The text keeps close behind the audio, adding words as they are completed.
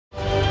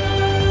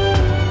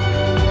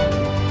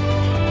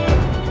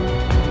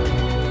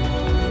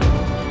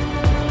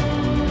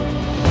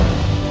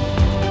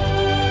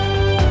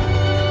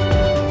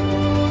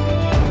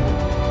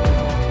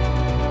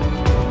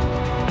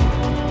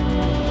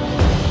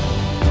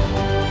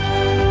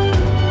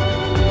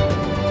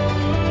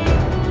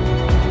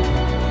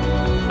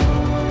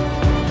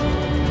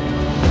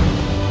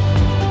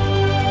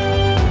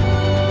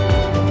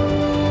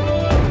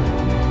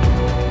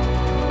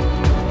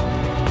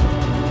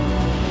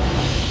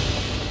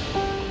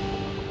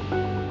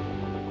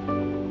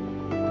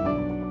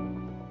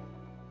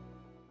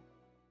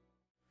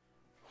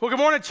Well,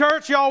 good morning,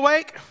 church. Y'all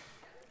awake?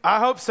 I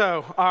hope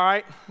so, all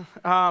right,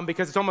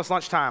 because it's almost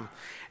lunchtime.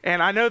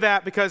 And I know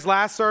that because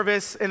last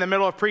service, in the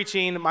middle of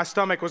preaching, my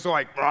stomach was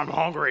like, I'm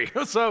hungry.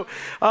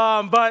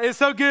 But it's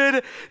so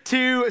good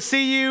to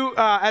see you.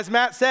 As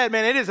Matt said,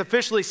 man, it is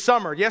officially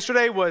summer.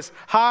 Yesterday was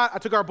hot. I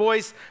took our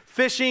boys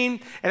fishing,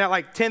 and at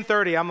like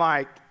 10:30, I'm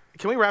like,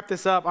 can we wrap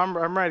this up?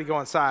 I'm ready to go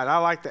inside. I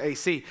like the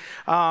AC.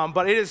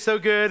 But it is so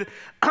good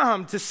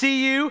to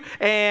see you.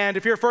 And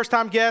if you're a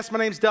first-time guest, my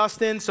name's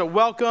Dustin, so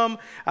welcome.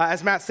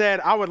 As Matt said,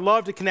 I would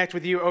love to connect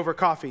with you over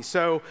coffee.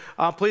 So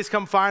please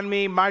come find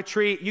me. My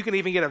treat, you can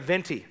even get a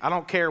venti. I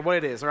don't care what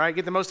it is, all right?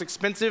 Get the most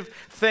expensive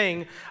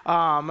thing.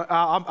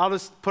 I'll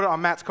just put it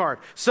on Matt's card.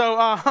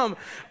 So,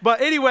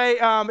 but anyway,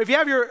 if you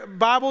have your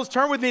Bibles,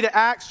 turn with me to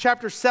Acts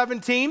chapter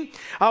 17.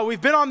 We've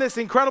been on this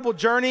incredible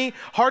journey.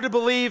 Hard to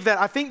believe that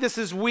I think this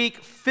is week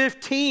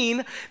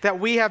 15 that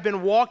we have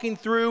been walking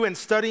through and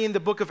studying the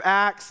book of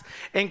Acts.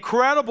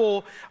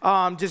 Incredible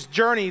just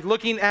journey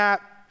looking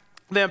at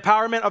the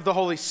empowerment of the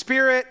Holy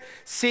Spirit,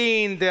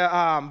 seeing the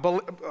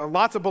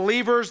lots of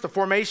believers, the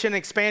formation and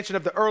expansion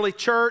of the early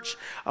church,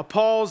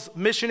 Paul's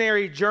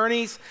missionary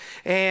journeys.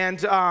 And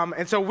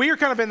so we are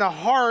kind of in the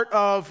heart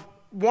of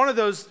one of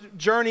those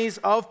journeys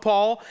of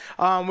Paul.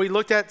 We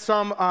looked at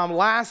some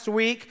last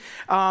week,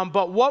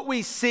 but what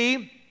we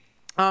see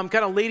kind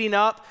of leading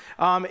up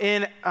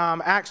in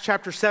Acts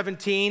chapter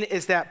 17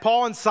 is that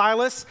Paul and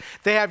Silas,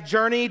 they have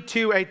journeyed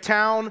to a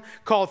town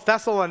called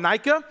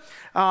Thessalonica.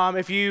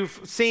 If you've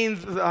seen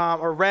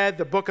or read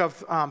the book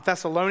of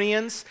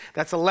Thessalonians,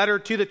 that's a letter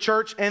to the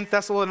church in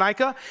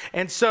Thessalonica.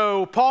 And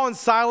so Paul and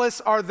Silas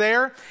are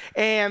there,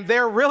 and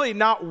they're really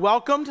not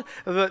welcomed.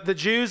 The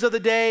Jews of the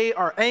day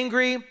are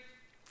angry.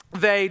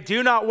 They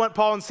do not want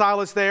Paul and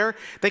Silas there.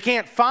 They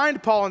can't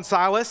find Paul and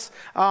Silas,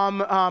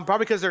 probably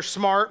because they're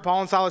smart. Paul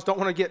and Silas don't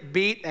want to get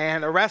beat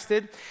and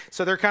arrested,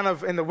 so they're kind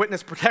of in the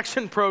witness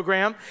protection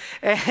program.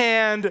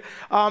 And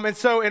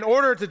so in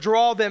order to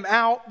draw them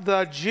out,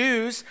 the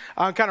Jews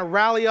kind of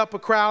rally up a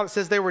crowd. It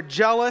says they were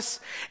jealous,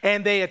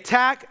 and they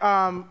attack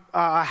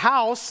a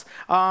house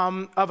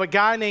of a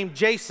guy named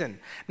Jason.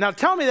 Now,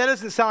 tell me that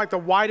doesn't sound like the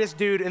whitest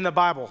dude in the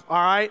Bible,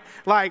 all right?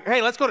 Like,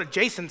 hey, let's go to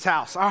Jason's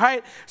house, all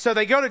right? So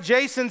they go to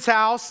Jason's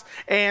house,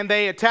 and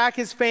they attack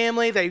his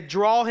family. They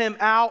draw him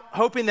out,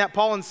 hoping that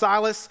Paul and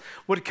Silas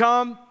would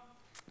come.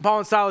 Paul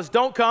and Silas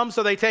don't come,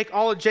 so they take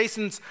all of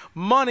Jason's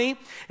money,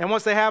 and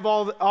once they have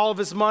all of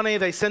his money,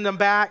 they send him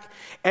back,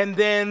 and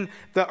then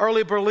the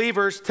early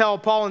believers tell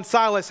Paul and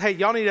Silas, hey,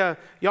 y'all need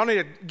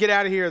to get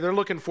out of here. They're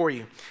looking for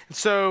you. And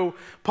so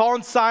Paul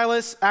and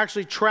Silas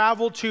actually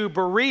travel to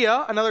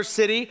Berea, another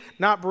city,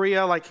 not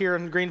Berea like here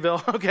in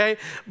Greenville, okay,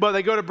 but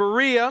they go to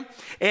Berea,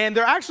 and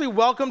they're actually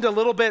welcomed a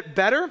little bit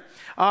better.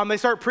 They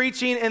start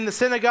preaching in the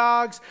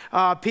synagogues.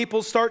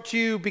 People start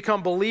to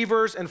become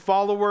believers and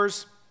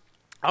followers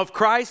of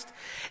Christ,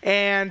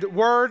 and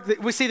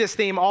we see this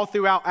theme all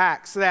throughout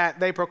Acts,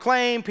 that they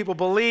proclaim, people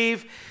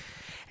believe,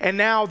 and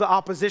now the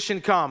opposition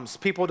comes.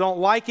 People don't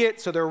like it,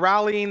 so they're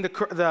rallying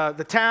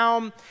the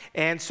town,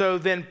 and so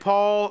then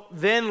Paul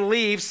then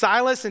leaves.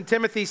 Silas and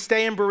Timothy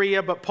stay in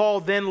Berea, but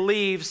Paul then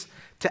leaves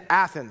to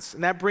Athens,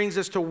 and that brings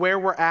us to where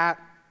we're at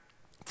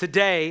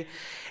today.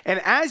 And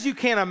as you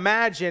can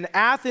imagine,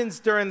 Athens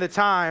during the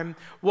time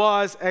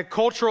was a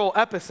cultural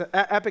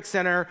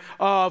epicenter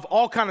of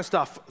all kind of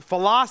stuff,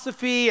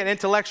 philosophy and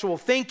intellectual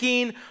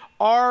thinking,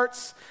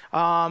 arts,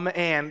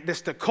 and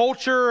just the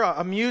culture,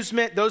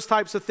 amusement, those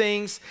types of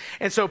things.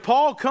 And so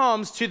Paul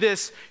comes to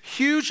this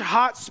huge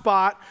hot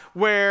spot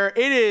where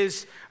it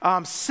is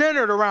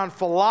centered around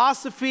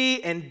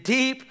philosophy and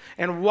deep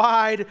and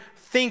wide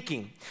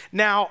thinking.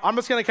 Now, I'm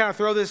just going to kind of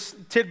throw this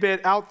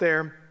tidbit out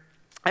there.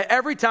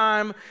 Every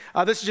time,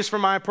 this is just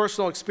from my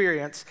personal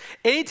experience,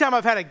 anytime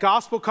I've had a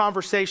gospel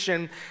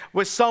conversation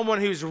with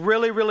someone who's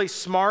really, really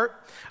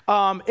smart,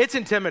 it's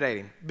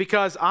intimidating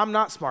because I'm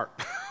not smart,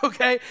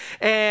 okay?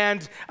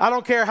 And I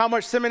don't care how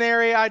much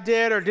seminary I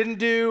did or didn't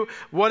do,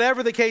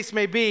 whatever the case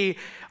may be.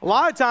 A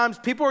lot of times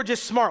people are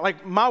just smart.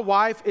 Like my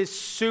wife is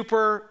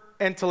super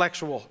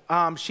intellectual.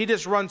 She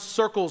just runs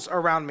circles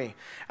around me.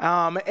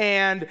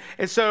 And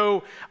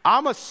so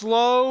I'm a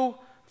slow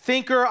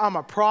thinker, I'm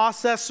a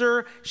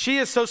processor. She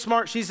is so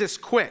smart, she's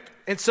just quick.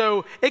 And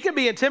so it can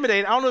be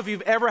intimidating. I don't know if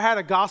you've ever had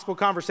a gospel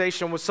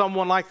conversation with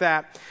someone like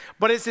that,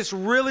 but it's just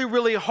really,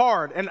 really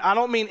hard. And I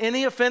don't mean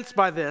any offense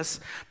by this,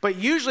 but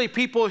usually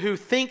people who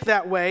think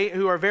that way,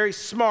 who are very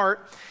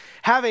smart,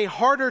 have a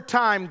harder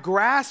time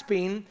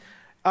grasping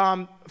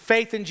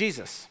faith in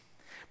Jesus.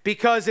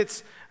 Because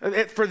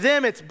for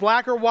them, it's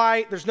black or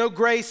white. There's no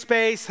gray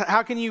space.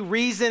 How can you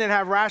reason and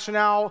have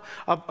rationale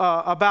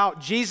about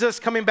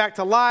Jesus coming back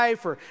to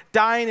life or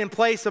dying in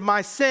place of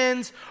my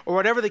sins or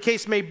whatever the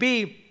case may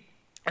be?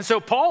 And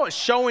so Paul is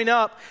showing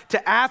up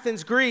to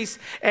Athens, Greece,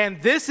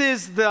 and this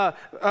is the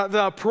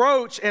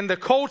approach and the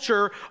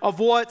culture of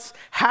what's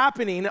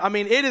happening. I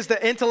mean, it is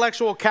the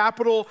intellectual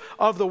capital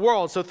of the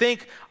world. So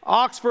think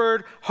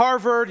Oxford,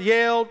 Harvard,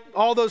 Yale,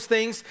 all those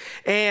things.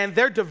 And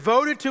they're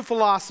devoted to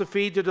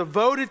philosophy, they're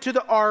devoted to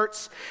the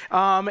arts.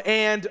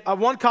 And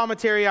one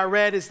commentary I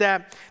read is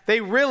that they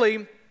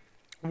really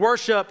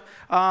worship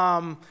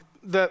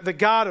the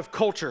God of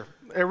culture.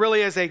 It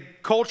really is a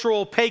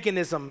cultural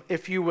paganism,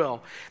 if you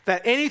will,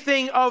 that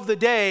anything of the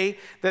day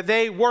that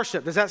they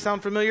worship. Does that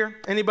sound familiar?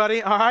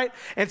 Anybody? All right.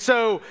 And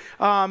so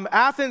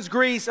Athens,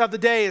 Greece of the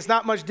day is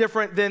not much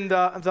different than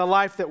the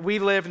life that we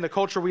live and the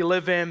culture we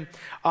live in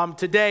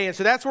today. And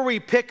so that's where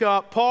we pick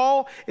up.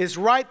 Paul is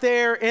right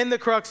there in the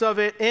crux of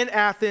it in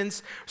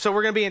Athens. So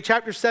we're going to be in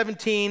chapter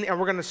 17, and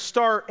we're going to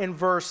start in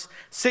verse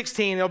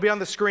 16. It'll be on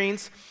the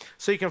screens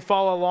so you can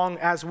follow along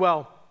as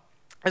well.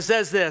 It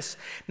says this: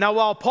 now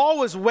while Paul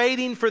was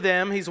waiting for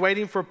them, he's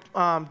waiting for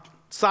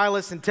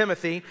Silas and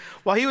Timothy,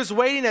 while he was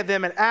waiting at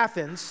them at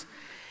Athens,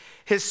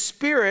 his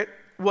spirit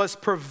was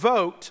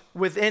provoked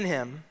within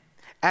him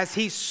as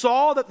he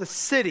saw that the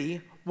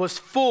city was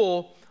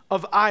full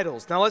of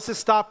idols. Now let's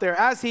just stop there.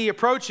 As he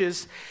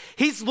approaches,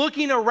 he's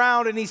looking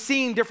around and he's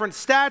seeing different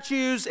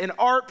statues and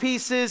art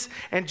pieces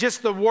and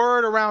just the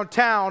word around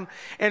town.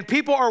 And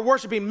people are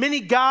worshiping many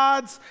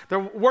gods. They're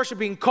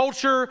worshiping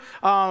culture,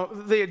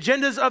 the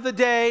agendas of the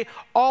day,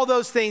 all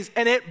those things.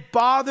 And it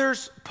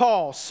bothers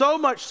Paul, so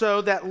much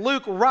so that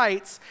Luke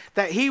writes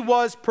that he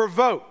was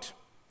provoked.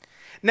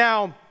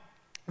 Now,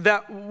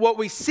 that what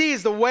we see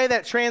is the way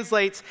that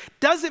translates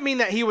doesn't mean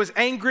that he was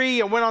angry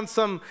and went on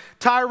some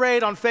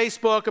tirade on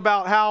Facebook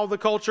about how the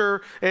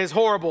culture is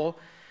horrible,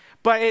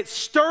 but it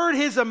stirred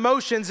his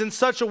emotions in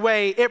such a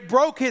way, it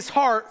broke his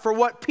heart for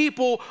what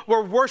people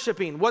were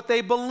worshiping, what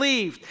they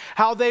believed,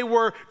 how they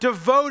were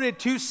devoted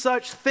to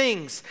such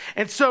things.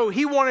 And so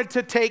he wanted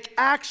to take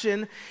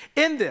action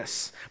in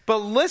this. But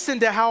listen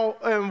to how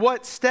and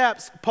what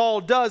steps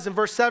Paul does in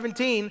verse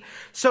 17.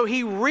 So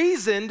he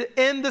reasoned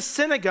in the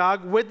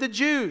synagogue with the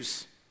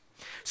Jews.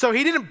 So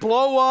he didn't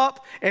blow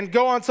up and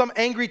go on some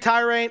angry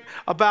tirade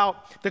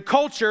about the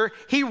culture.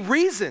 He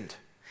reasoned.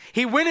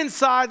 He went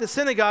inside the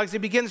synagogues. He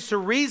begins to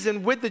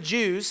reason with the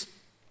Jews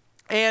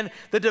and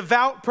the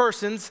devout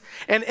persons,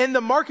 and in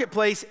the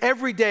marketplace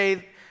every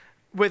day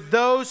with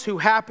those who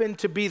happen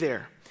to be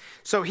there.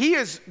 So he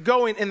is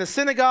going in the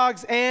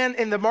synagogues and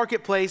in the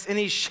marketplace, and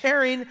he's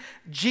sharing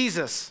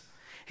Jesus.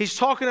 He's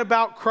talking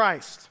about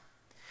Christ.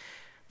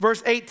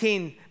 Verse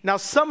 18, now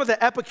some of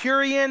the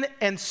Epicurean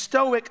and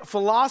Stoic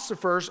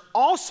philosophers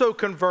also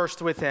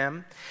conversed with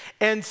him,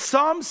 and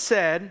some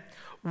said,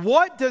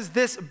 what does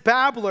this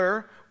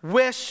babbler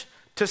wish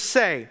to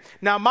say?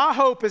 Now, my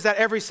hope is that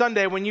every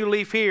Sunday when you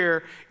leave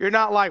here, you're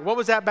not like, what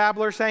was that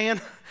babbler saying?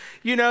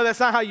 You know, that's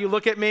not how you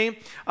look at me.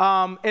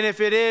 And if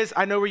it is,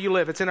 I know where you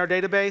live. It's in our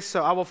database,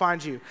 so I will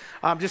find you.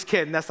 Just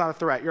kidding. That's not a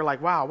threat. You're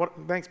like, wow,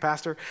 thanks,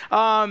 Pastor.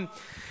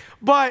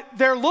 But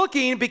they're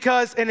looking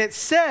because, and it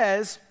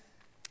says,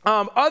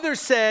 others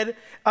said,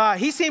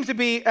 he seems to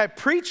be a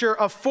preacher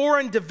of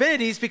foreign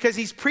divinities because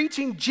he's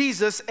preaching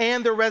Jesus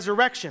and the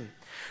resurrection.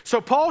 So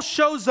Paul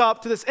shows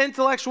up to this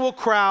intellectual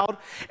crowd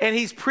and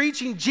he's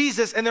preaching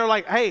Jesus, and they're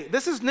like, hey,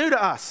 this is new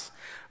to us.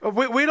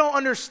 We don't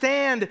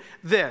understand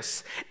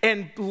this.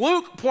 And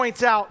Luke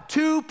points out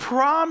two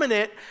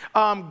prominent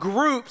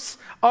groups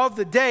of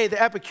the day, the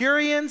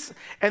Epicureans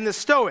and the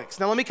Stoics.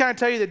 Now let me kind of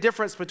tell you the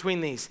difference between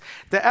these.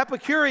 The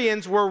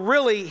Epicureans were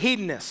really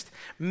hedonist,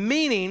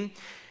 meaning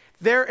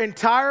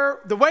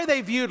the way they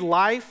viewed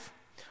life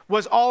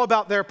was all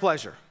about their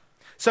pleasure.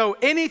 So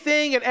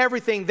anything and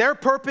everything, their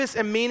purpose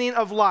and meaning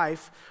of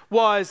life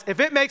was,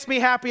 if it makes me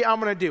happy, I'm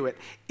going to do it.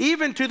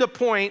 Even to the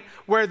point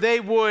where they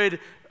would,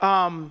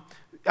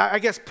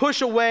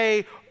 push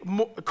away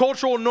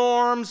cultural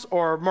norms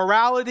or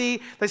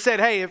morality. They said,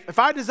 hey, if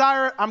I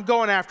desire it, I'm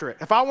going after it.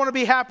 If I want to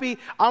be happy,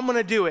 I'm going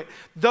to do it.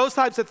 Those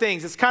types of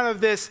things. It's kind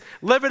of this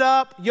live it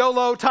up,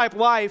 YOLO type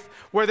life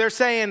where they're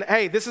saying,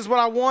 hey, this is what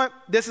I want.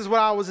 This is what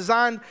I was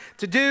designed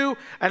to do.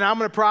 And I'm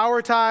going to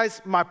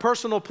prioritize my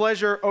personal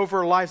pleasure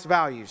over life's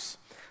values.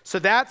 So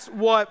that's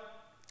what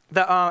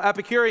the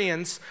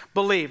Epicureans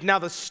believed. Now,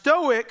 the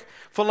Stoic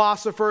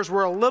philosophers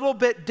were a little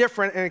bit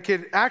different, and it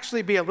could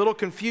actually be a little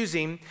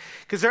confusing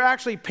because they're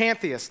actually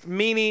pantheists,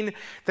 meaning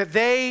that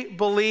they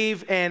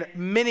believe in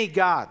many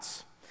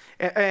gods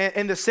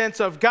in the sense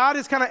of God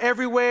is kind of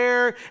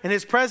everywhere and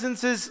his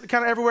presence is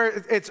kind of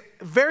everywhere. It's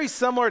very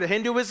similar to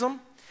Hinduism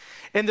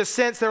in the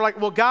sense they're like,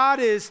 well, God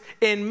is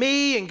in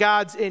me and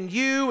God's in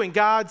you and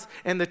God's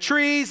in the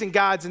trees and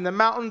God's in the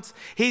mountains.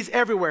 He's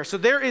everywhere. So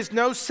there is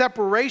no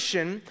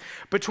separation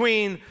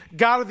between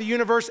God of the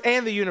universe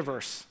and the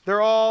universe.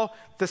 They're all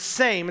the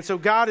same. And so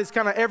God is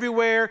kind of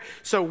everywhere.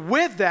 So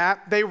with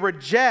that, they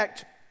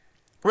reject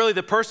really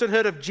the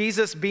personhood of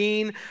Jesus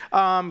being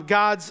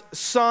God's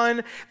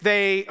son.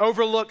 They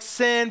overlook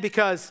sin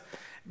because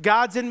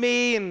God's in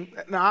me and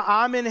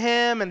I'm in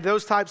him and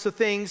those types of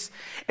things.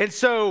 And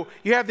so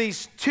you have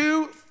these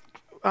two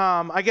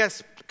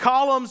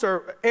columns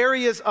or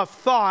areas of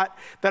thought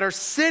that are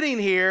sitting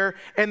here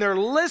and they're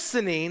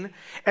listening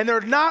and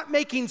they're not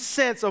making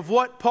sense of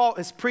what Paul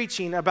is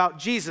preaching about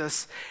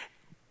Jesus.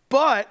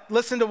 But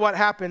listen to what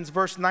happens,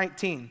 verse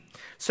 19.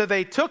 So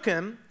they took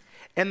him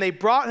and they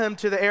brought him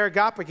to the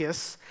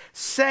Areopagus,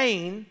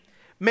 saying,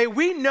 may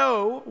we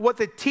know what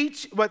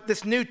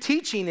this new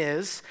teaching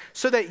is,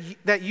 so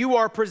that you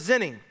are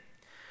presenting.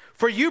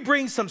 For you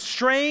bring some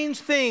strange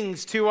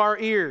things to our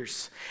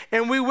ears,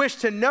 and we wish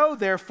to know,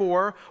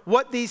 therefore,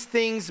 what these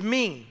things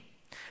mean.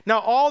 Now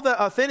all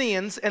the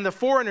Athenians and the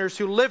foreigners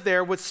who live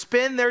there would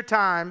spend their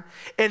time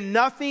in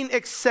nothing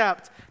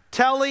except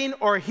telling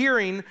or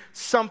hearing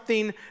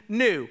something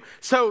new.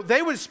 So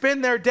they would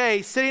spend their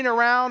day sitting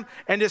around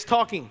and just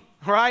talking,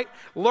 right?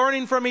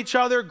 Learning from each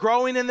other,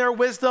 growing in their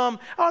wisdom.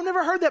 Oh, I've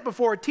never heard that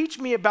before. Teach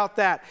me about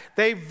that.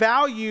 They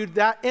valued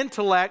that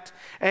intellect,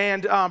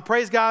 and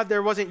praise God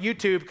there wasn't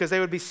YouTube, because they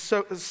would be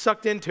so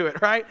sucked into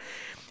it, right?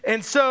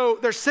 And so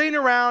they're sitting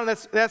around,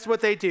 and that's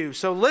what they do.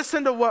 So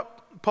listen to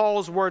what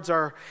Paul's words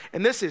are,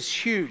 and this is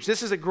huge.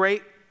 This is a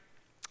great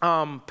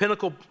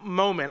pinnacle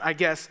moment, I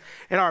guess,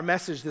 in our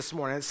message this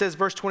morning. It says,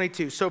 verse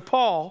 22, so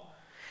Paul,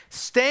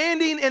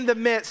 standing in the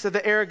midst of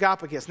the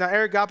Areopagus. Now,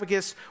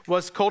 Areopagus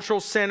was cultural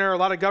center, a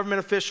lot of government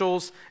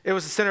officials. It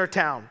was the center of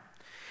town.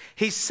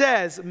 He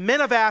says,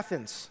 men of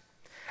Athens,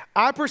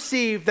 I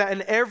perceive that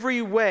in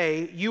every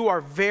way you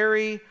are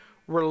very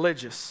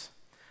religious.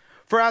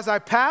 For as I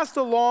passed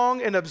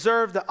along and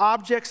observed the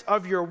objects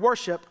of your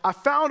worship, I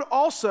found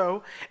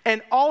also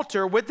an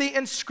altar with the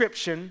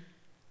inscription,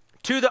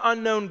 to the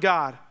unknown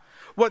God.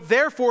 What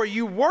therefore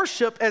you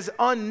worship as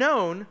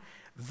unknown,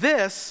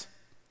 this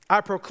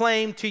I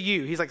proclaim to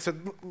you. He's like, so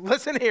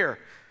listen here.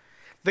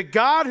 The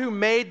God who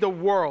made the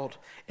world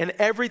and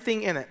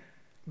everything in it,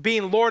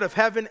 being Lord of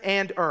heaven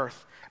and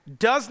earth,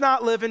 does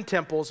not live in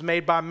temples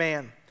made by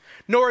man,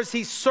 nor is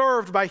he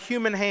served by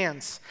human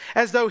hands,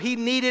 as though he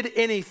needed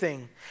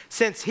anything,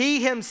 since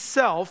he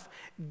himself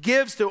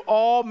gives to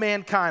all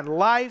mankind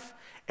life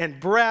and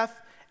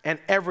breath and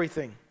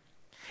everything.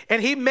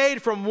 And he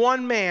made from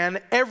one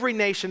man every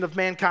nation of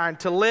mankind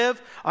to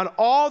live on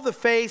all the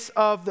face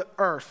of the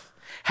earth,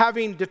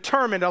 having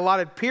determined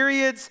allotted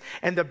periods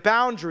and the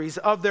boundaries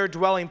of their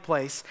dwelling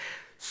place,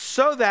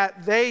 so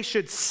that they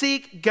should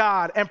seek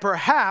God and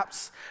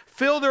perhaps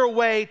feel their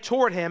way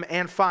toward him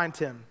and find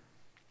him.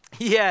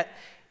 Yet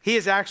he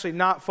is actually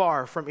not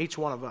far from each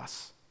one of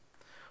us.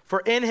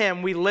 For in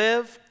him we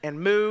live and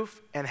move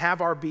and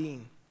have our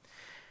being.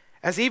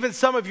 As even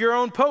some of your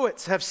own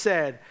poets have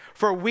said,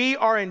 for we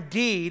are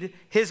indeed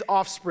his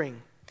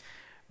offspring.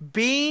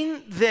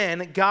 Being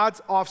then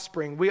God's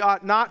offspring, we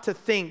ought not to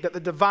think that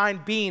the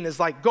divine being is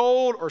like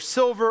gold or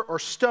silver or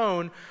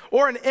stone,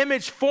 or an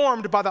image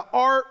formed by the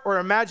art or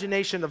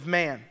imagination of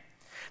man.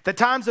 The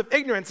times of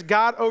ignorance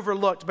God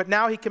overlooked, but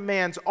now he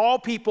commands all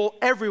people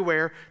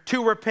everywhere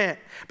to repent,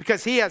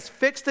 because he has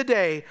fixed a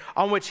day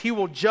on which he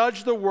will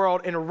judge the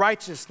world in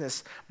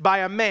righteousness by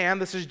a man,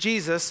 this is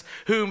Jesus,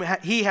 whom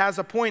he has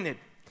appointed.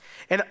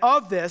 And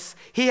of this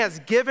he has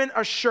given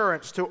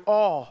assurance to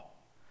all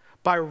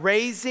by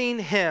raising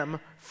him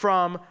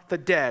from the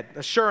dead.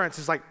 Assurance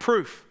is like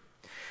proof.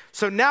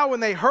 So now when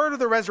they heard of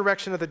the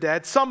resurrection of the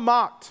dead, some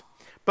mocked,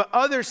 but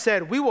others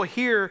said, we will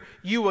hear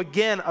you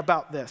again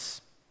about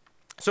this.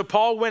 So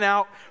Paul went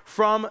out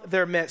from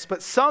their midst,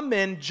 but some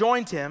men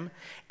joined him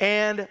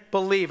and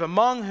believed,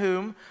 among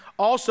whom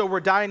also were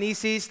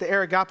Dionysius the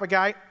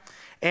Areopagite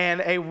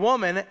and a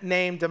woman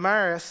named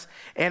Damaris,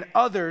 and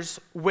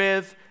others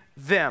with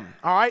them.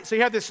 All right, so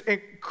you have this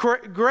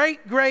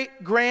great,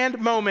 grand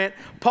moment.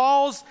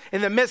 Paul's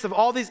in the midst of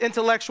all these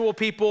intellectual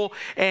people,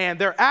 and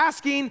they're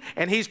asking,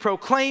 and he's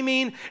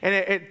proclaiming, and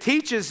it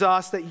teaches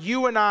us that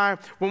you and I,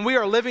 when we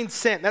are living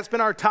sent, that's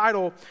been our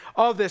title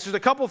of this. There's a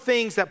couple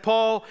things that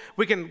Paul,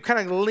 we can kind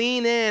of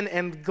lean in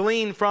and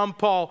glean from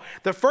Paul.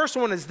 The first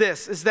one is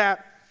this, is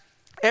that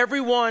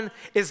everyone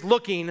is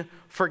looking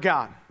for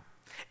God.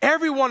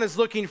 Everyone is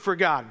looking for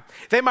God.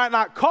 They might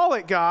not call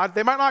it God.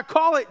 They might not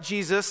call it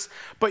Jesus,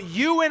 but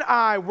you and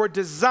I were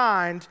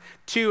designed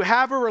to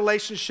have a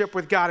relationship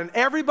with God. And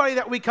everybody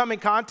that we come in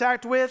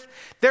contact with,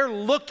 they're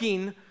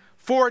looking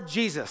for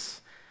Jesus.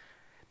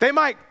 They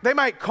might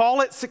call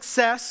it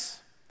success.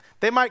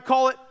 They might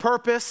call it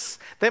purpose.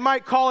 They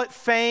might call it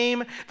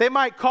fame. They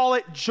might call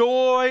it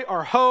joy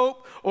or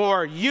hope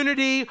or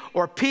unity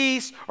or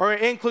peace or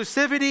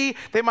inclusivity.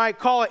 They might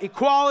call it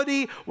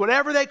equality,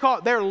 whatever they call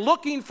it. They're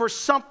looking for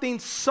something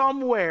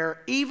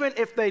somewhere, even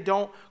if they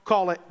don't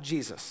call it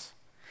Jesus.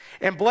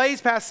 And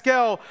Blaise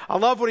Pascal, I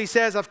love what he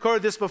says. I've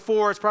quoted this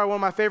before. It's probably one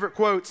of my favorite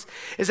quotes,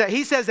 is that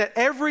he says that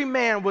every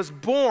man was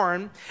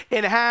born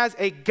and has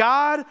a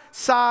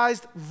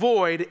God-sized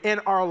void in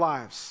our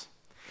lives.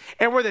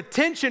 And where the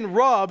tension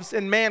rubs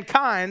in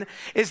mankind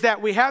is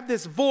that we have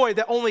this void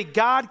that only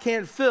God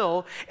can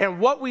fill, and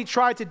what we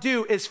try to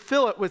do is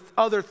fill it with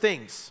other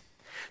things.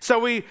 So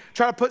we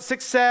try to put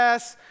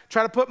success,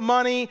 try to put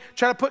money,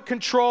 try to put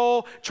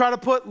control, try to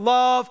put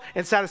love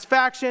and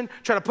satisfaction,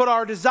 try to put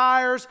our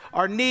desires,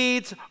 our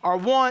needs, our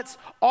wants,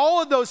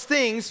 all of those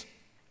things,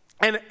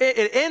 and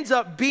it ends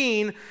up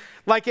being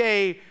like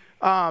a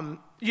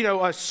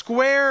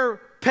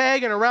square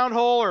peg in a round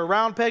hole, or a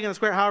round peg in a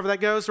square, however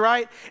that goes,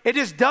 right? It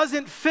just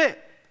doesn't fit.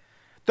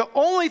 The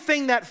only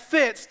thing that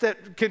fits, that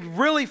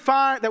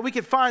we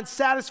could find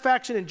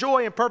satisfaction and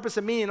joy and purpose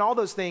and meaning and all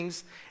those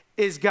things,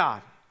 is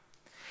God.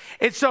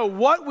 And so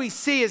what we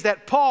see is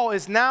that Paul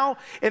is now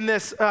in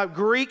this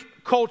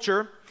Greek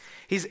culture.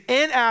 He's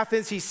in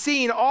Athens. He's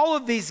seeing all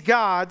of these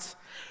gods,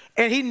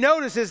 and he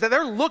notices that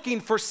they're looking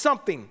for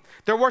something.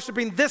 They're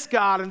worshiping this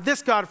God and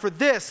this God for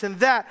this and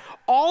that,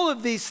 all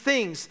of these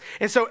things.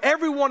 And so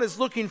everyone is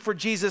looking for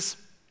Jesus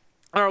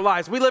in our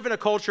lives. We live in a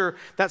culture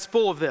that's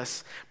full of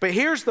this. But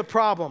here's the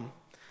problem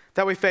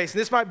that we face.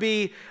 And this might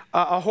be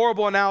a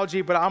horrible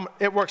analogy, but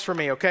it works for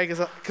me, okay?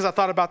 Because I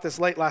thought about this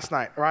late last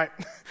night, right?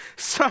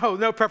 So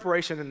no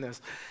preparation in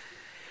this.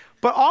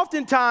 But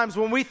oftentimes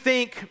when we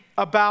think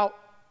about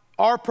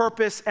our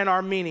purpose and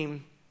our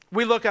meaning,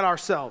 we look at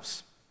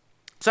ourselves.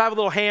 So I have a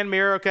little hand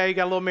mirror, okay? You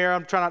got a little mirror.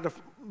 I'm trying not to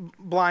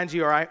blind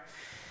you, all right?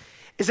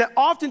 Is that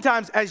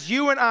oftentimes as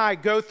you and I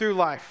go through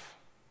life,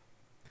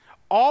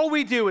 all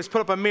we do is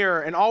put up a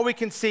mirror and all we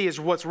can see is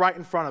what's right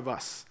in front of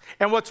us.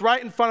 And what's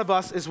right in front of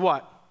us is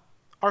what?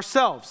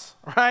 Ourselves,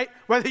 right?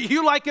 Whether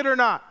you like it or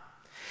not.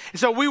 And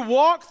so we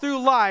walk through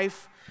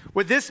life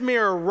with this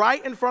mirror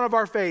right in front of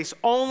our face,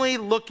 only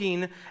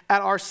looking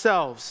at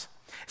ourselves.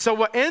 So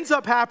what ends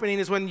up happening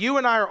is when you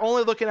and I are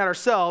only looking at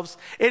ourselves,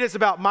 it is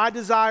about my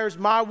desires,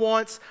 my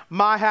wants,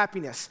 my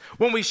happiness.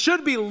 When we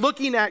should be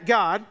looking at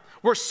God,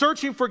 we're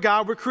searching for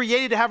God, we're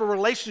created to have a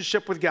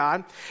relationship with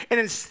God, and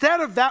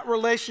instead of that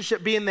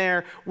relationship being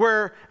there,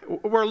 we're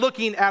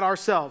looking at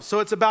ourselves. So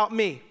it's about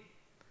me.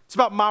 It's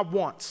about my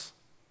wants,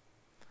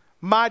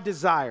 my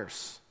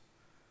desires,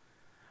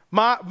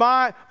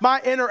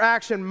 my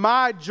interaction,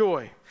 my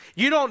joy.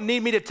 You don't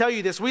need me to tell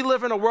you this. We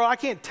live in a world, I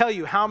can't tell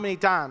you how many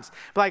times.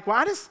 Like,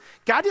 well,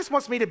 God just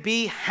wants me to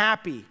be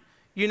happy.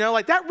 You know,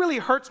 like that really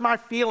hurts my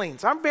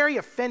feelings. I'm very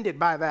offended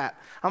by that.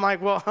 I'm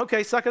like, well,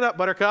 okay, suck it up,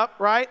 buttercup,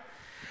 right?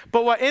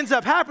 But what ends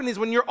up happening is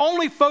when you're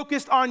only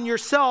focused on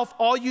yourself,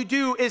 all you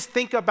do is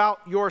think about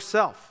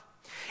yourself.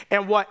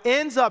 And what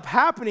ends up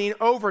happening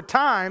over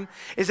time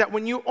is that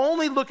when you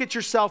only look at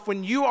yourself,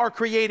 when you are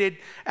created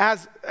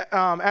as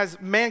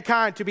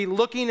mankind to be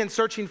looking and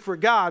searching for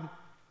God,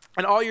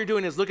 and all you're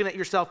doing is looking at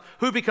yourself,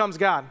 who becomes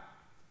God?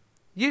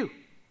 You.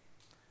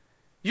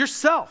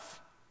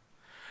 Yourself.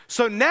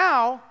 So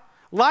now,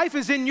 life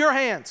is in your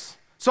hands.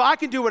 So I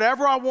can do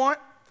whatever I want.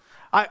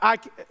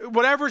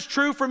 Whatever's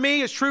true for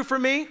me is true for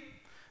me.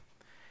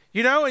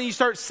 You know, and you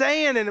start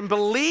saying and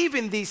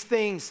believing these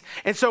things.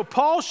 And so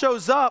Paul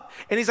shows up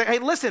and he's like, hey,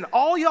 listen,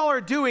 all y'all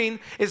are doing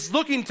is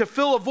looking to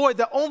fill a void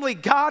that only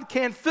God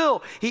can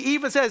fill. He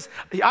even says,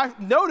 I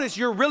notice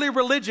you're really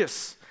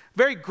religious.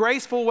 Very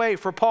graceful way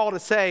for Paul to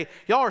say,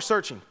 y'all are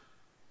searching.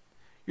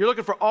 You're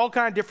looking for all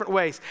kinds of different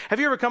ways. Have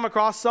you ever come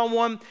across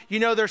someone, you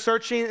know, they're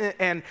searching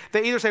and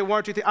they either say one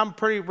or two things, I'm a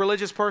pretty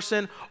religious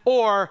person,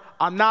 or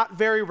I'm not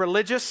very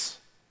religious.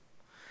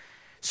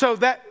 So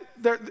that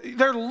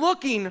they're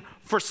looking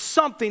for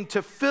something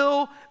to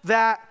fill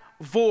that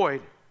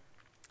void.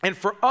 And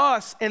for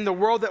us in the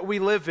world that we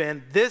live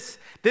in, this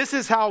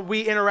is how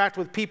we interact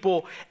with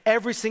people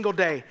every single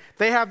day.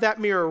 They have that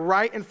mirror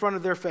right in front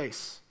of their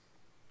face.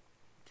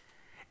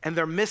 And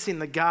they're missing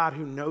the God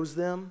who knows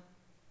them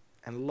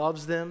and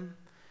loves them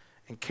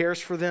and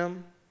cares for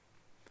them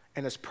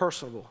and is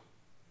personable.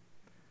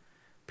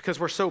 Because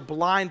we're so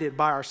blinded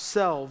by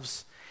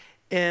ourselves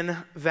in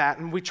that.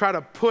 And we try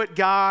to put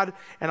God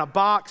in a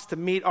box to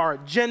meet our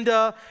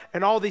agenda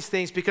and all these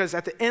things, because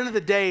at the end of the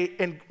day,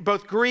 in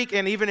both Greek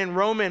and even in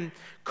Roman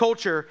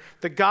culture,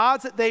 the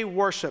gods that they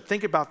worshiped,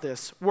 think about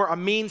this, were a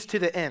means to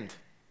the end.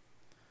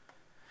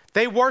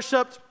 They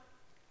worshiped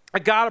a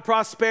God of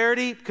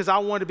prosperity because I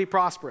wanted to be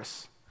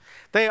prosperous.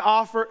 They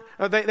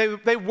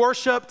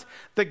worshiped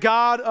the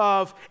God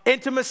of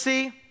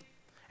intimacy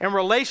and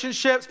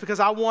relationships because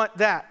I want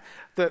that.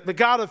 The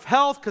God of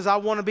health because I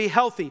want to be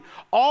healthy.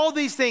 All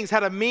these things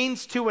had a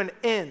means to an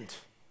end.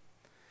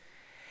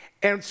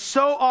 And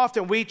so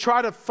often we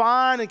try to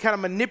find and kind of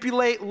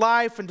manipulate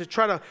life and to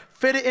try to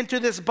fit it into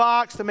this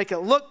box to make it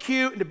look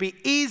cute and to be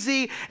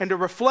easy and to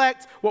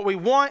reflect what we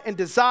want and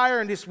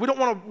desire, and just we don't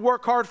want to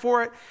work hard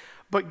for it.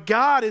 But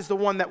God is the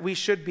one that we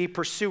should be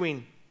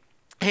pursuing.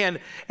 And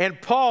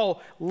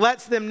Paul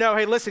lets them know,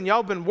 hey, listen, y'all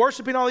have been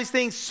worshiping all these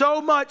things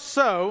so much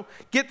so,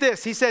 get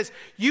this, he says,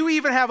 you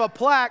even have a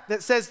plaque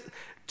that says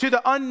to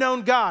the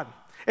unknown God.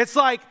 It's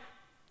like,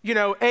 you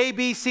know, A,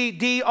 B, C,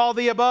 D, all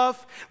the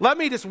above. Let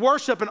me just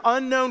worship an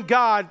unknown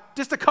God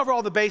just to cover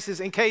all the bases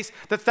in case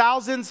the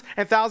thousands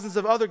and thousands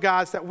of other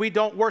gods that we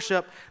don't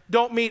worship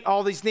don't meet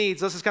all these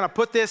needs. Let's just kind of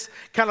put this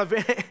kind of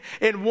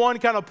in one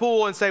kind of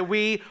pool and say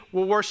we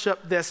will worship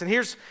this. And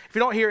here's, if you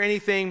don't hear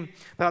anything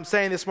that I'm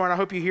saying this morning, I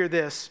hope you hear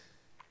this.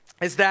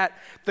 is that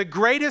the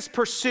greatest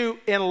pursuit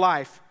in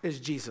life is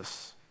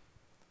Jesus,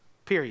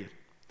 period.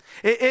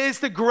 It is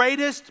the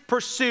greatest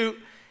pursuit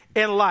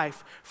in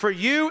life. For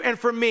you and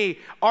for me,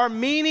 our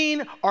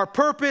meaning, our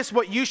purpose,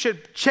 what you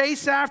should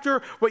chase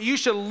after, what you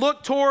should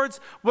look towards,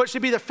 what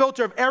should be the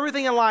filter of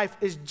everything in life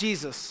is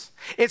Jesus.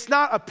 It's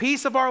not a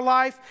piece of our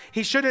life.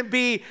 He shouldn't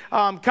be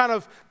kind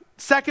of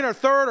second or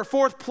third or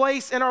fourth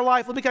place in our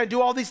life. Let me kind of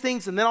do all these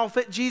things and then I'll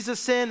fit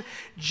Jesus in.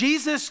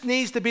 Jesus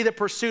needs to be the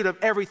pursuit of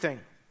everything.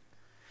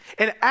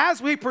 And as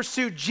we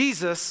pursue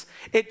Jesus,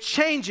 it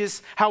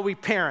changes how we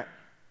parent.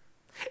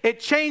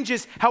 It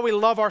changes how we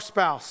love our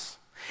spouse.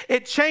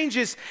 It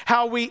changes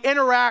how we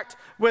interact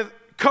with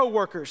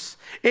coworkers.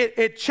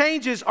 It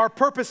changes our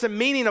purpose and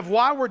meaning of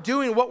why we're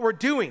doing what we're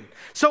doing.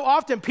 So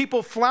often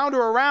people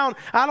flounder around.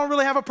 I don't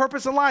really have a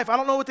purpose in life. I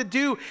don't know what to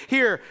do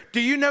here. Do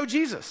you know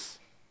Jesus?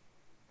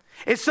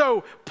 And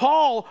so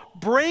Paul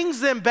brings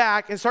them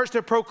back and starts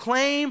to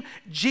proclaim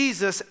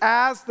Jesus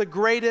as the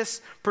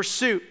greatest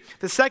pursuit.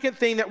 The second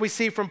thing that we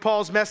see from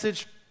Paul's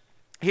message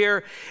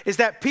here is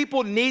that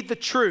people need the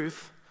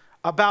truth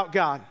about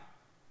God.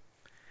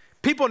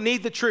 People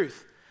need the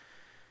truth.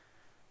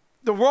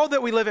 The world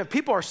that we live in,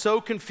 people are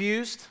so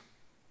confused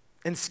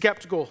and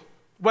skeptical,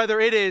 whether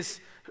it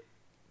is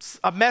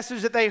a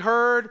message that they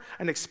heard,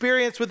 an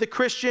experience with the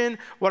Christian,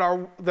 what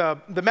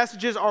the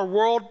messages our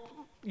world,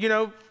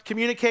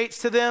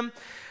 communicates to them.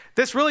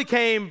 This really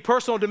came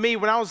personal to me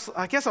when I was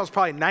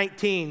probably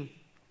 19.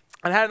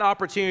 I had an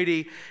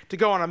opportunity to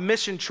go on a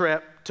mission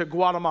trip to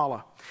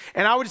Guatemala.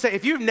 And I would say,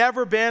 if you've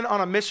never been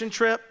on a mission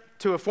trip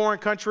to a foreign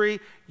country,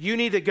 you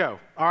need to go,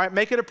 all right?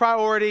 Make it a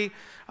priority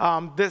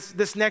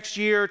this next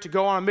year to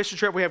go on a mission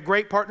trip. We have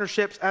great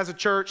partnerships as a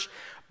church,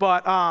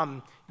 but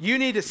you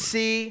need to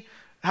see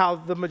how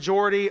the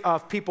majority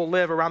of people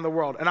live around the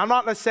world. And I'm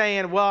not just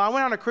saying, well, I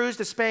went on a cruise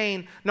to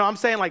Spain. No, I'm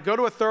saying go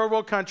to a third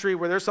world country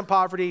where there's some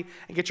poverty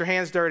and get your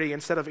hands dirty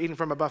instead of eating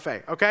from a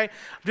buffet, okay?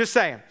 I'm just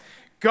saying,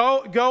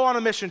 go on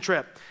a mission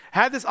trip.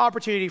 Had this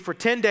opportunity for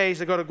 10 days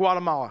to go to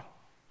Guatemala.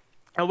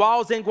 And while I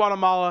was in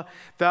Guatemala,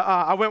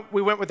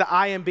 we went with the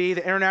IMB,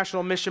 the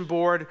International Mission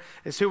Board,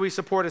 is who we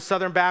support as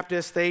Southern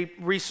Baptists. They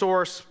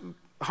resource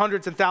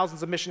hundreds and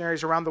thousands of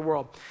missionaries around the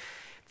world.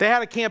 They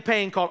had a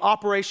campaign called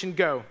Operation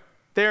Go.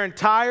 Their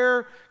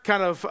entire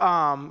kind of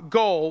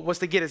goal was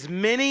to get as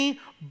many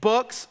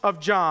books of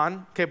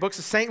John, books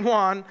of St.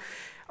 Juan,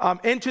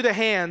 into the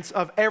hands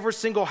of every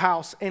single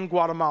house in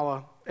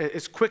Guatemala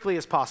as quickly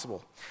as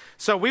possible.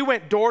 So we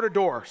went door to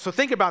door. So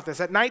think about this.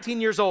 At 19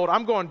 years old,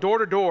 I'm going door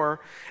to door,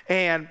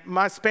 and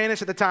my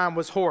Spanish at the time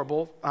was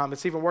horrible.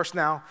 It's even worse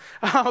now.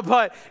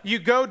 But you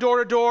go door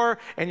to door,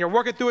 and you're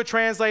working through a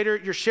translator.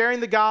 You're sharing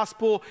the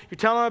gospel. You're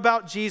telling them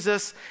about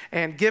Jesus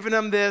and giving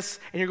them this.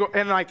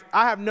 And I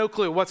have no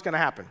clue what's going to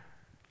happen.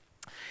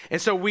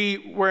 And so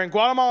we were in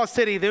Guatemala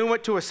City. Then we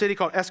went to a city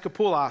called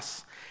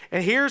Esquipulas.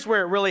 And here's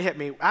where it really hit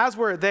me. As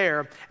we're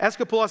there,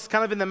 Esquipulas is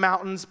kind of in the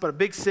mountains, but a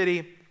big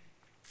city.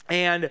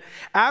 And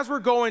as we're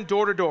going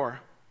door to door,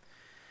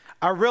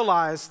 I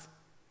realized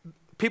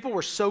people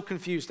were so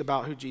confused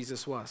about who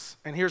Jesus was.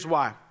 And here's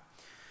why.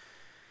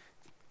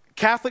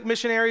 Catholic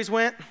missionaries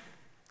went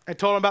and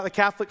told them about the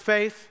Catholic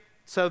faith.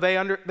 So they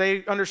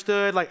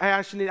understood, hey,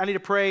 I need to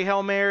pray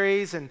Hail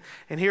Marys, and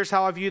here's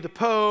how I view the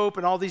Pope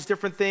and all these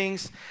different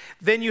things.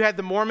 Then you had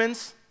the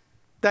Mormons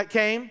that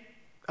came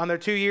on their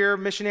 2-year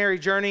missionary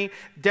journey,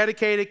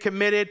 dedicated,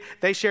 committed.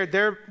 They shared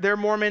their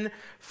Mormon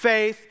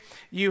faith.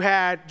 You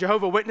had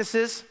Jehovah's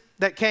Witnesses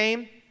that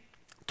came,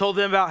 told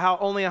them about how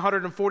only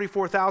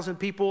 144,000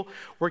 people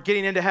were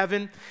getting into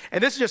heaven.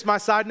 And this is just my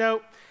side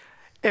note.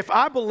 If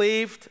I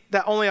believed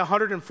that only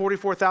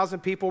 144,000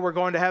 people were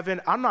going to heaven,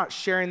 I'm not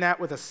sharing that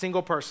with a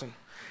single person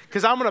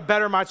because I'm going to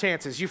better my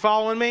chances. You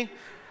following me?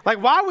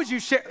 Why would you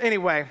share?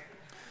 Anyway,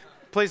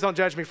 please don't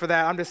judge me for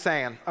that. I'm just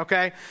saying,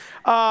 okay?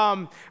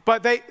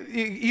 But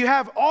you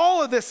have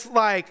all of this,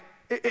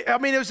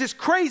 it was just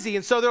crazy.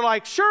 And so they're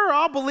like, sure,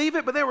 I'll believe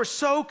it. But they were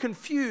so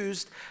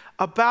confused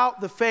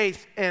about the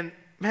faith. And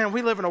man,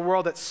 we live in a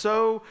world that's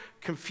so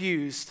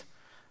confused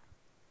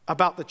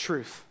about the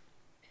truth.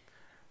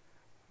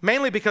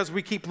 Mainly because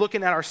we keep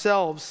looking at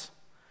ourselves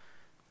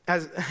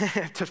as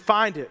to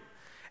find it.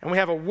 And we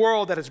have a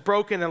world that is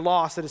broken and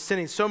lost that is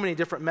sending so many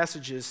different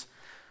messages.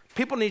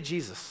 People need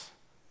Jesus.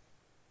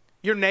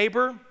 Your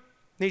neighbor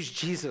needs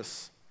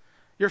Jesus.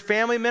 Your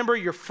family member,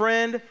 your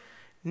friend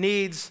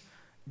needs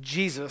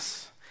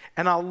Jesus.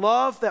 And I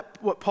love that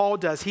what Paul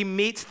does. He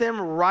meets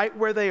them right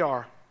where they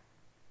are.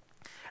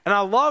 And I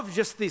love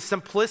just the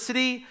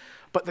simplicity,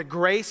 but the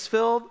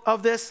grace-filled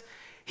of this.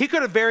 He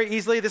could have very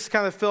easily, this is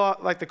kind of feel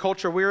like the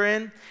culture we're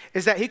in,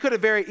 is that he could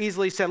have very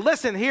easily said,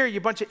 listen here, you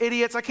bunch of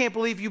idiots. I can't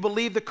believe you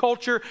believe the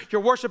culture.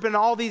 You're worshiping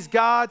all these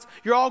gods.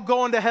 You're all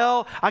going to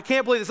hell. I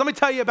can't believe this. Let me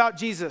tell you about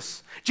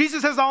Jesus.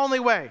 Jesus is the only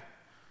way.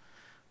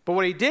 But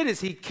what he did is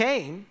he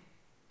came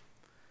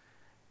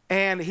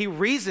and he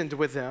reasoned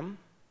with them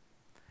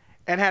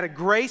and had a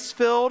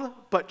grace-filled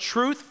but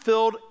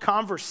truth-filled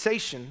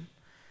conversation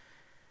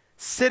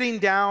sitting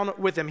down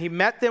with them. He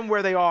met them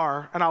where they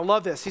are, and I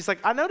love this. He's like,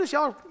 I notice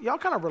y'all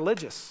kind of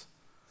religious.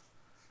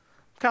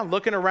 kind of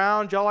looking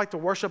around. Y'all like to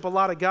worship a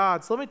lot of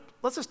gods.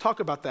 Let's just talk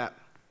about that.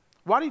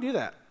 Why do you do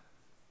that?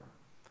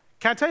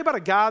 Can I tell you about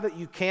a God that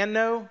you can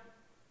know?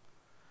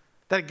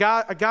 That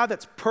a God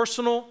that's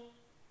personal?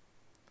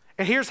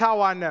 And here's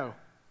how I know.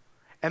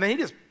 And then he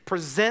just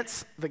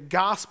presents the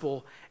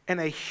gospel in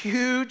a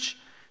huge,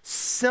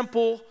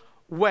 simple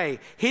way.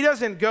 He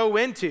doesn't go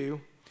into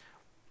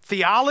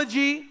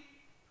theology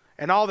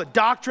and all the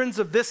doctrines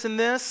of this and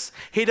this.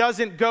 He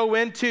doesn't go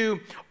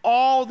into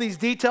all these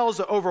details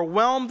that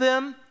overwhelm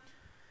them.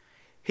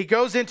 He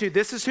goes into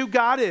this is who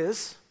God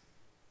is,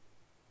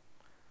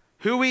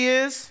 who he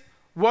is,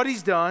 what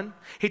he's done.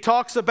 He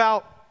talks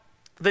about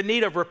the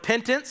need of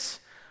repentance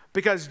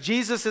because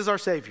Jesus is our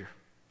Savior.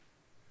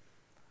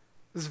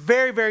 It's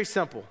very, very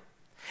simple.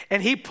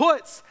 And he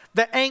puts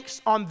the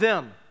angst on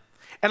them.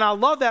 And I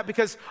love that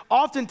because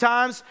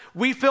oftentimes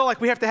we feel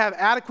like we have to have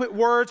adequate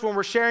words when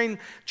we're sharing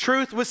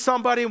truth with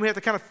somebody and we have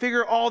to kind of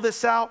figure all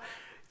this out.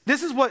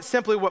 This is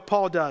simply what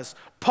Paul does.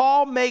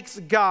 Paul makes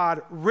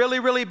God really,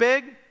 really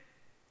big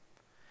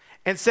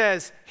and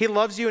says he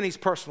loves you and he's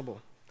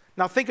personable.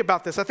 Now think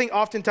about this. I think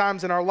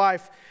oftentimes in our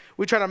life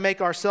we try to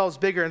make ourselves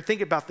bigger, and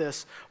think about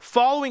this.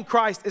 Following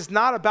Christ is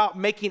not about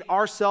making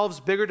ourselves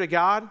bigger to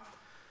God,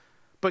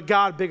 but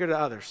God bigger to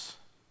others.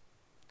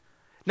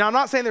 Now, I'm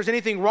not saying there's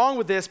anything wrong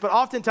with this, but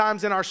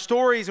oftentimes in our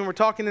stories, and we're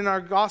talking in our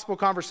gospel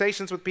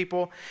conversations with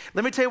people,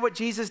 let me tell you what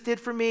Jesus did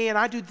for me, and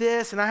I do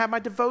this, and I have my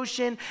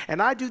devotion,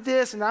 and I do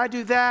this, and I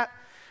do that,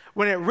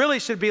 when it really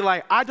should be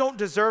like, I don't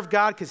deserve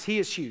God because he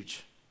is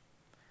huge.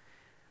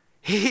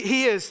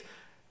 He is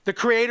the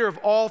creator of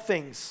all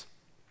things,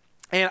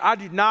 and I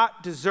do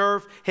not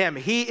deserve him.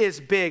 He is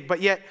big,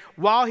 but yet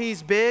while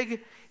he's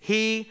big,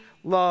 he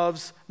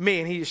loves me,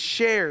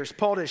 and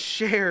Paul just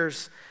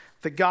shares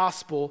the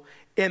gospel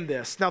in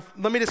this. Now,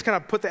 let me just kind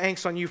of put the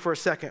angst on you for a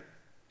second.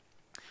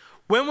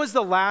 When was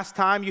the last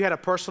time you had a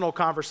personal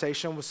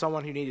conversation with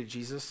someone who needed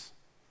Jesus?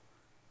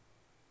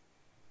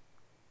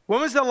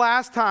 When was the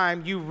last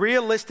time you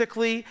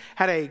realistically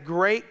had a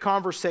great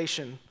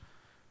conversation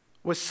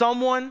with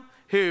someone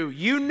who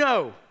you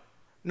know,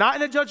 not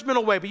in a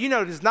judgmental way, but you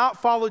know does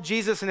not follow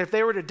Jesus, and if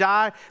they were to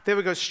die, they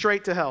would go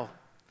straight to hell?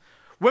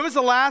 When was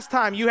the last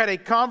time you had a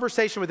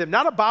conversation with them?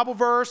 Not a Bible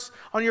verse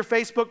on your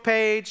Facebook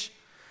page,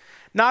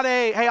 not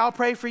a, hey, I'll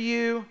pray for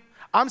you.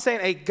 I'm saying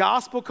a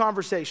gospel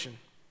conversation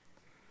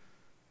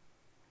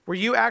where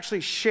you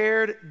actually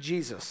shared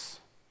Jesus.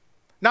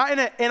 Not in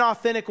an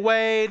inauthentic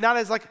way, not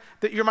as like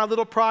that you're my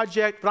little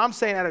project, but I'm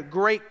saying out of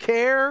great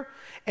care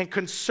and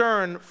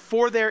concern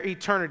for their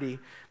eternity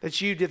that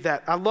you did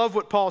that. I love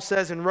what Paul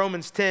says in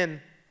Romans 10.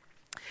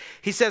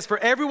 He says, for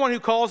everyone who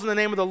calls on the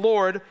name of the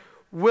Lord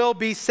will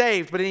be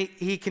saved. But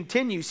he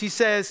continues, he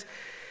says,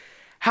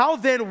 how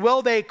then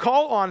will they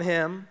call on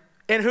him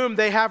in whom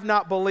they have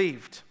not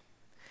believed?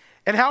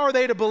 And how are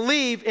they to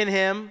believe in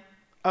him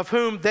of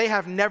whom they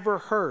have never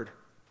heard?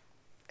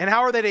 And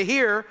how are they to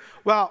hear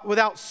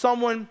without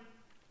someone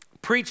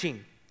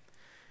preaching?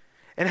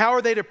 And how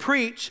are they to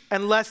preach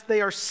unless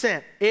they are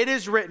sent? It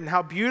is written,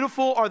 how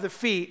beautiful are the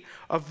feet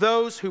of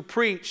those who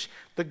preach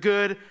the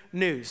good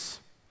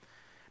news.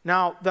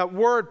 Now, that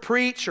word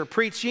preach or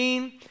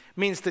preaching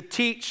means to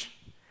teach.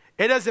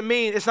 It doesn't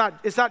mean, it's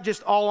not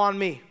just all on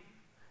me.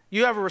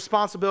 You have a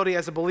responsibility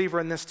as a believer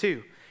in this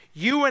too.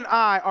 You and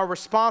I are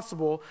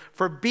responsible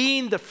for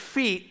being the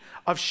feet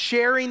of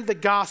sharing the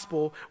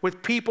gospel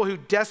with people who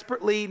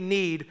desperately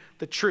need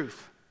the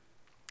truth.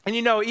 And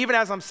you know, even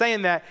as I'm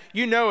saying that,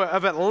 you know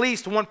of at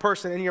least one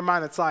person in your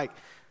mind that's like,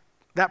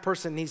 that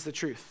person needs the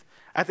truth.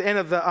 At the end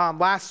of the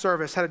last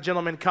service, had a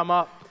gentleman come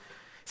up.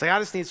 He's like, I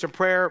just need some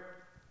prayer.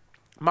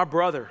 My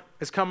brother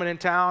is coming in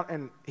town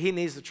and he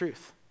needs the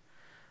truth.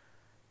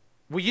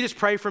 Will you just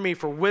pray for me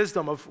for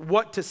wisdom of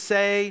what to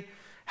say,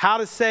 how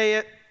to say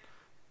it?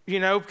 You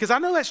know, because I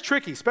know that's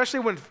tricky, especially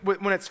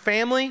when it's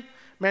family.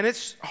 Man,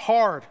 it's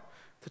hard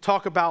to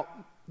talk about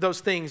those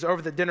things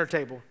over the dinner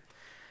table.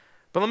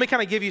 But let me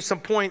kind of give you some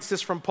points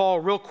just from Paul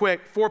real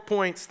quick. 4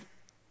 points,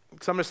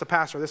 because I'm just a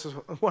pastor. This is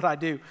what I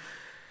do.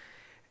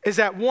 Is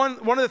that one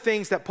of the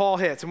things that Paul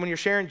hits, and when you're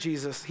sharing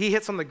Jesus, he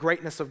hits on the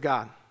greatness of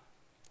God.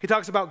 He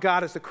talks about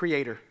God as the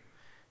creator.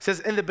 He says,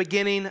 in the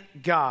beginning,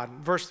 God.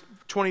 Verse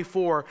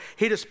 24,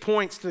 he just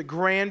points to the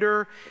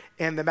grandeur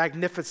and the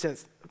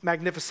magnificent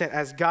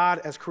as God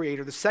as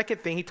creator. The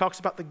second thing, he talks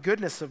about the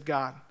goodness of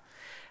God.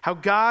 How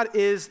God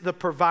is the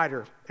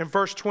provider. In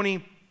verse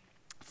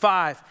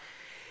 25,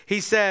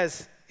 he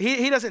says,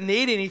 he doesn't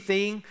need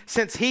anything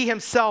since he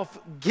himself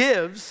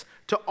gives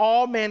to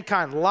all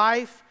mankind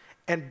life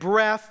and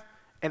breath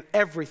and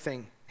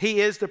everything. He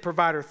is the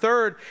provider.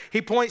 Third,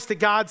 he points to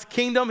God's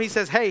kingdom. He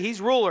says, hey, he's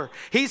ruler.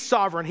 He's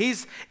sovereign.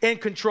 He's in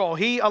control.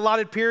 He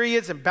allotted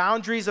periods and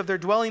boundaries of their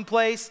dwelling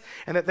place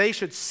and that they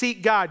should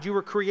seek God. You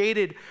were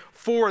created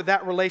for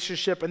that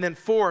relationship. And then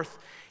fourth,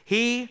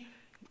 he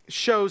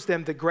shows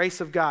them the grace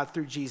of God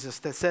through Jesus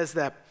that says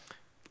that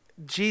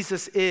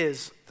Jesus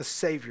is the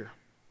Savior.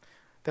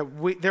 That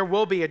there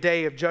will be a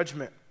day of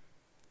judgment.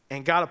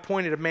 And God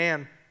appointed a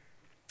man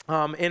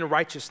in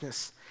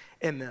righteousness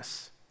in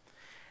this.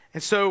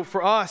 And so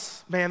for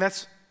us, man,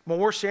 that's when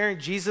we're sharing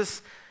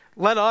Jesus,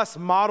 let us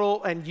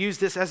model and use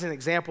this as an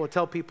example to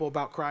tell people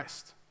about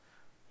Christ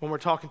when we're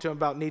talking to them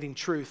about needing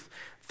truth.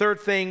 Third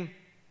thing,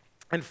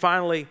 and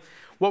finally,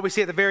 what we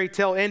see at the very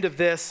tail end of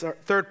this, our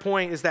third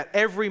point, is that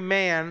every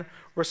man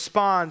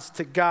responds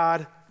to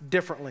God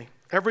differently.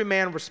 Every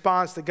man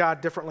responds to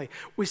God differently.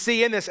 We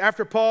see in this,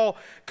 after Paul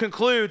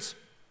concludes,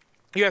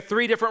 you have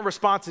three different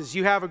responses.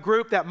 You have a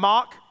group that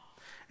mock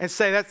and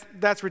say,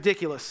 that's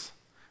ridiculous.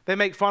 They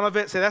make fun of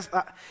it, say,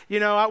 we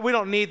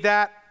don't need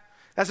that.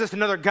 That's just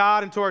another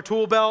God into our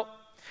tool belt.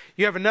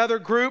 You have another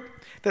group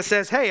that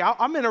says, hey,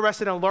 I'm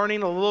interested in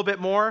learning a little bit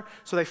more.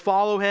 So they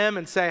follow him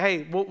and say,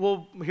 hey,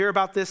 we'll hear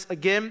about this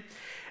again.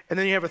 And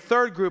then you have a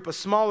third group, a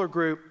smaller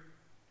group,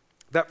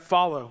 that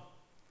follow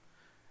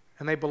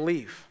and they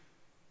believe.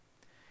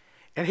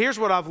 And here's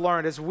what I've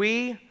learned as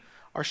we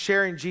are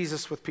sharing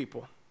Jesus with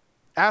people.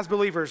 As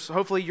believers,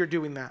 hopefully you're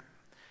doing that.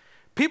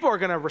 People are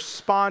going to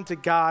respond to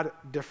God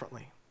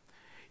differently.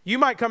 You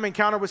might come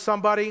encounter with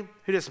somebody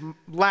who just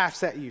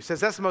laughs at you, says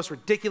that's the most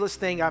ridiculous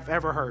thing I've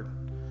ever heard.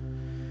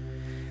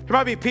 There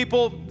might be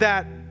people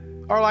that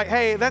are like,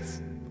 hey,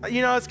 that's,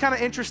 it's kind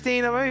of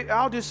interesting.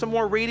 I'll do some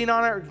more reading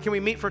on it. Or can we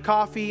meet for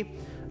coffee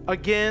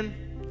again?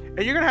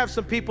 And you're going to have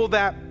some people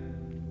that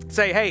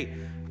say, hey,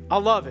 I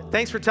love it.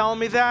 Thanks for telling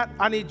me that.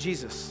 I need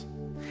Jesus.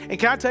 And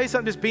can I tell you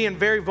something, just being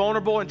very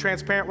vulnerable and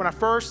transparent. When I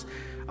first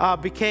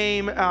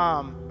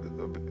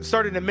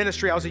started in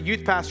ministry, I was a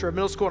youth pastor of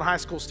middle school and high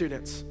school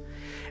students.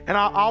 And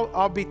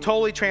I'll be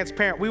totally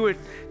transparent. We would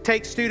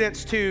take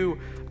students to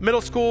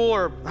middle school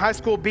or high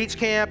school beach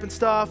camp and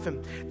stuff,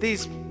 and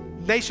these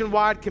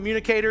nationwide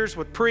communicators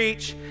would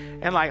preach,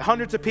 and like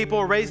hundreds of people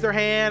would raise their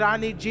hand, I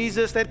need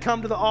Jesus. They'd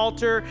come to the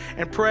altar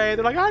and pray.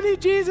 They're like, I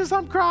need Jesus,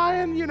 I'm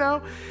crying, and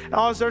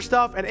all this other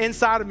stuff. And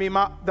inside of me,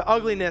 the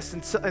ugliness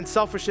and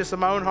selfishness of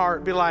my own heart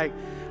would be like,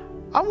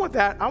 I want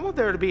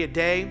there to be a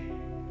day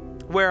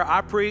where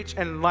I preach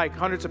and like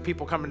hundreds of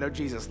people come to know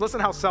Jesus. Listen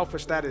how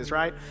selfish that is,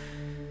 right?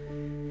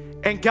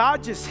 And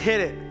God just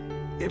hit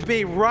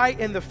me right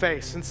in the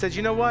face and said,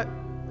 you know what?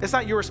 It's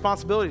not your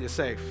responsibility to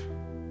save.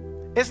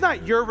 It's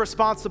not your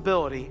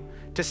responsibility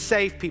to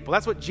save people.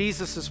 That's what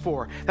Jesus is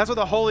for. That's what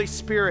the Holy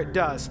Spirit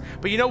does.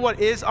 But you know what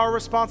is our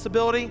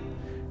responsibility?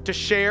 To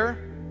share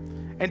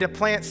and to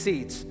plant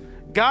seeds.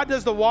 God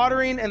does the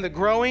watering and the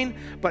growing,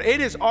 but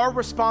it is our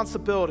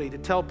responsibility to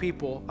tell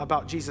people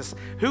about Jesus.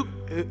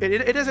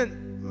 It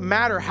doesn't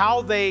matter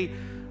how they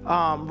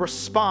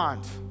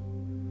respond.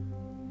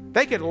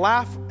 They could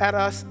laugh at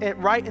us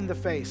right in the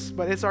face,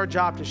 but it's our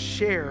job to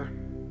share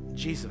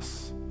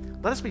Jesus.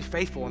 Let us be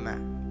faithful in that.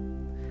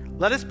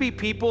 Let us be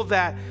people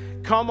that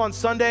come on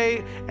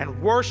Sunday and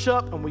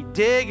worship, and we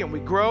dig and we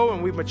grow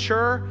and we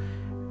mature.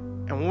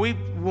 And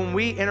when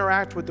we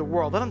interact with the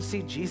world, let them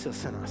see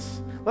Jesus in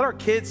us. Let our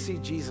kids see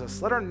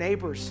Jesus. Let our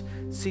neighbors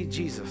see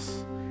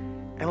Jesus.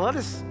 And let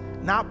us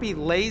not be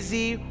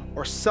lazy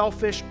or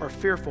selfish or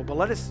fearful, but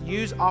let us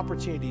use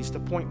opportunities to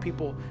point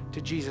people to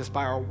Jesus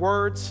by our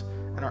words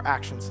and our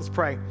actions. Let's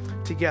pray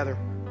together.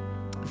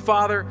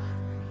 Father,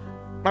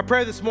 my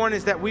prayer this morning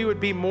is that we would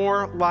be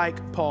more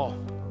like Paul.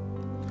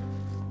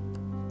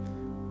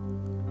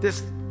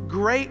 This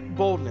great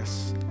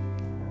boldness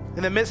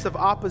in the midst of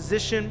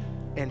opposition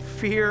and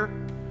fear,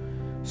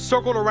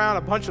 circled around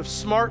a bunch of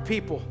smart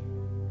people,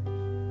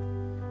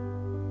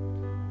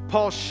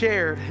 Paul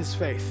shared his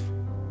faith.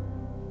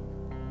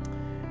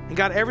 And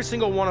God, every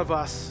single one of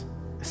us,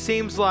 it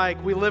seems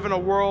like we live in a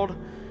world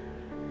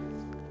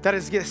that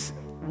is just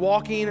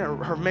walking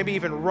or maybe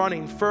even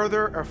running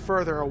further or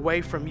further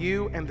away from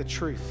you and the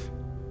truth.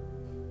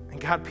 And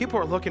God, people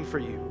are looking for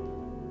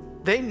you.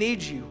 They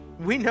need you.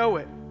 We know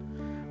it.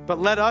 But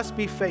let us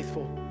be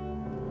faithful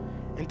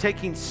in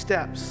taking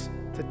steps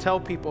to tell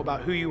people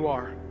about who you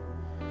are,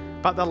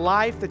 about the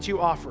life that you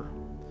offer.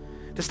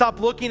 To stop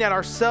looking at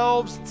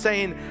ourselves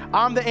saying,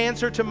 I'm the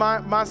answer to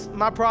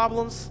my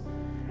problems,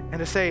 and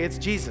to say it's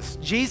Jesus.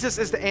 Jesus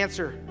is the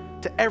answer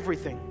to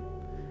everything.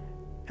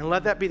 And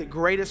let that be the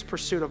greatest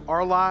pursuit of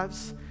our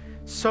lives,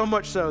 so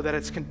much so that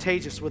it's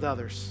contagious with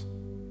others.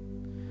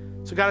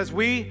 So God, as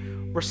we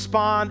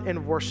respond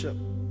in worship,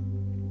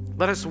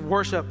 let us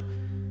worship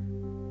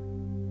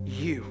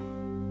you.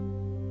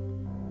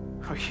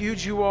 How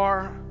huge you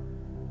are,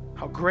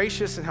 how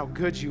gracious and how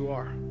good you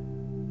are,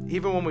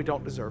 even when we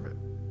don't deserve it.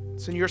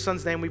 It's in your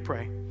Son's name we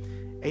pray.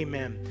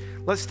 Amen.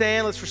 Let's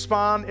stand, let's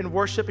respond in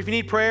worship. If you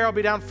need prayer, I'll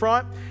be down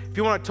front. If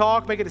you want to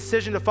talk, make a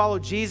decision to follow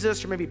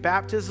Jesus or maybe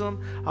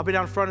baptism, I'll be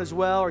down front as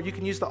well. Or you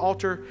can use the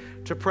altar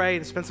to pray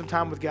and spend some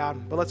time with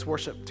God. But let's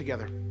worship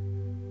together.